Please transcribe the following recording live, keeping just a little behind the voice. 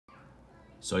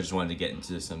So I just wanted to get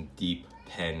into some deep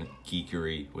pen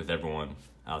geekery with everyone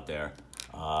out there.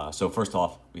 So first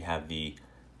off, we have the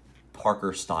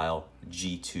Parker Style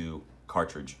G2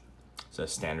 cartridge. It's a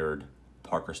standard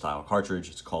Parker Style cartridge.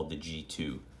 It's called the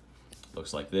G2.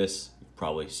 Looks like this. You've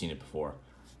probably seen it before.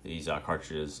 These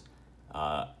cartridges,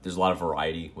 there's a lot of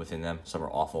variety within them. Some are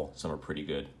awful, some are pretty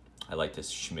good. I like this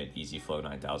Schmidt EZ-Flow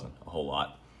 9000 a whole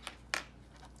lot.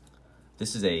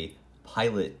 This is a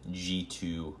Pilot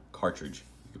G2 cartridge.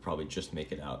 You could probably just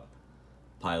make it out.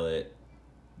 Pilot,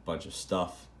 bunch of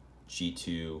stuff,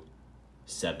 G2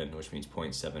 7, which means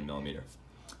 0.7 millimeter.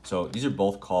 So these are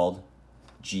both called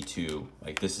G2.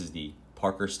 Like this is the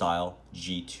Parker Style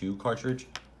G2 cartridge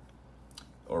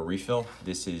or refill.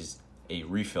 This is a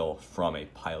refill from a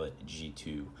Pilot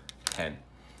G2 pen.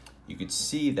 You could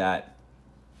see that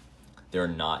they're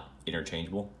not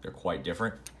interchangeable. They're quite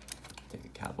different. Take the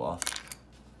cap off.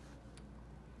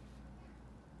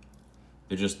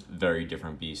 They're just very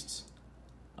different beasts.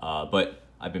 But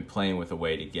I've been playing with a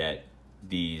way to get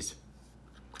these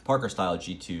Parker Style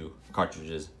G2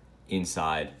 cartridges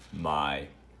inside my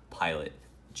Pilot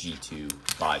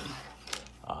G2 body.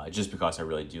 Just because I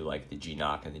really do like the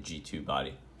G-Knock and the G2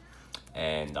 body.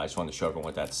 And I just wanted to show everyone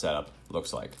what that setup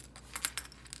looks like.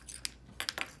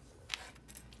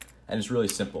 And it's really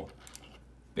simple.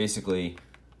 Basically,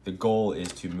 the goal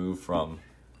is to move from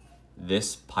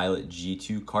this Pilot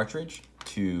G2 cartridge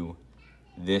to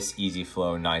this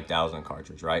EZ-Flow 9000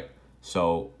 cartridge, right?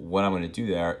 So what I'm going to do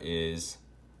there is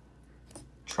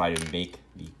try to make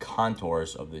the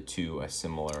contours of the two as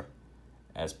similar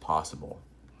as possible.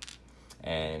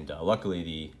 And luckily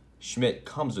the Schmidt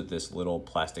comes with this little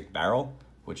plastic barrel,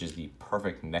 which is the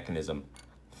perfect mechanism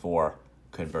for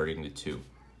converting the two.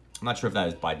 I'm not sure if that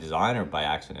is by design or by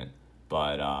accident,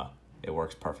 but it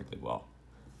works perfectly well.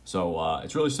 So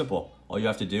it's really simple. All you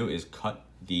have to do is cut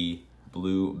the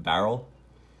blue barrel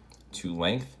to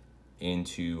length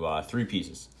into 3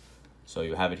 pieces. So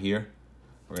you have it here.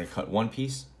 We're going to cut one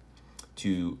piece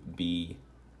to be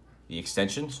the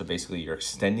extension. So basically you're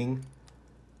extending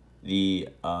the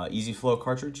EZ-Flow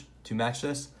cartridge to match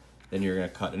this. Then you're going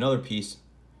to cut another piece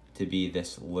to be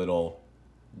this little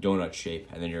donut shape,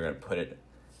 and then you're going to put it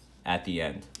at the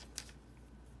end.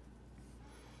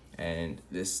 And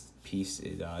this piece,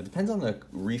 it depends on the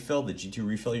refill, the G2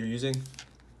 refill you're using.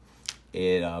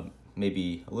 It may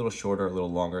be a little shorter, a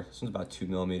little longer. This one's about 2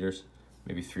 millimeters,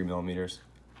 maybe 3 millimeters.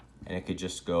 And it could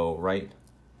just go right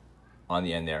on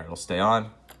the end there. It'll stay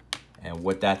on. And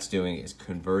what that's doing is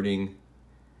converting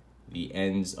the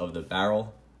ends of the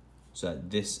barrel so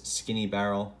that this skinny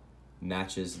barrel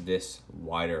matches this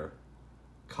wider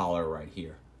collar right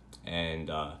here. And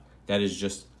that is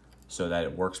just so that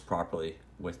it works properly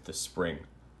with the spring,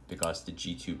 because the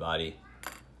G2 body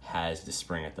has the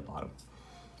spring at the bottom.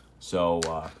 So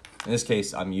in this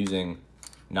case, I'm using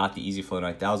not the EZ-Flow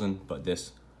 9000, but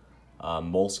this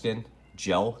Moleskine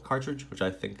gel cartridge, which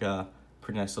I think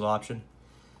pretty nice little option.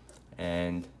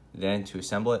 And then to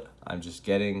assemble it, I'm just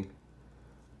getting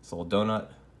this little donut,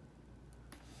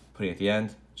 putting it at the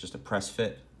end, just a press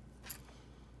fit,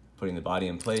 putting the body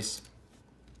in place,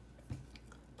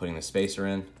 putting the spacer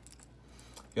in.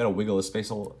 You gotta wiggle the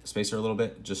spacer a little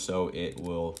bit just so it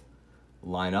will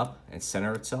line up and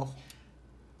center itself.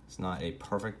 It's not a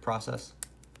perfect process.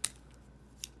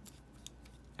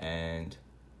 And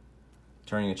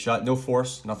turning it shut, no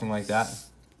force, nothing like that.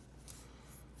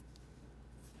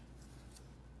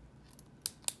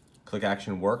 Click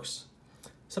action works.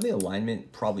 Some of the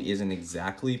alignment probably isn't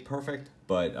exactly perfect,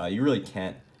 but you really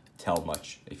can't tell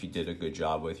much if you did a good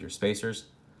job with your spacers.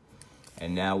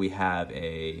 And now we have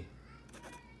a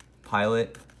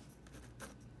Pilot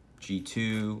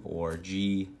G2 or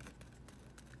G-Knock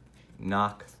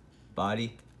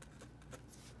body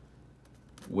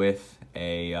with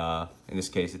a, in this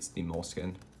case it's the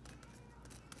Moleskine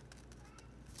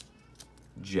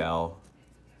gel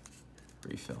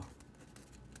refill.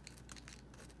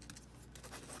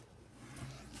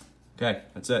 Okay,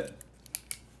 that's it.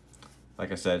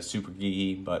 Like I said, super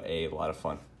geeky, but a lot of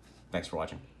fun. Thanks for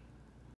watching.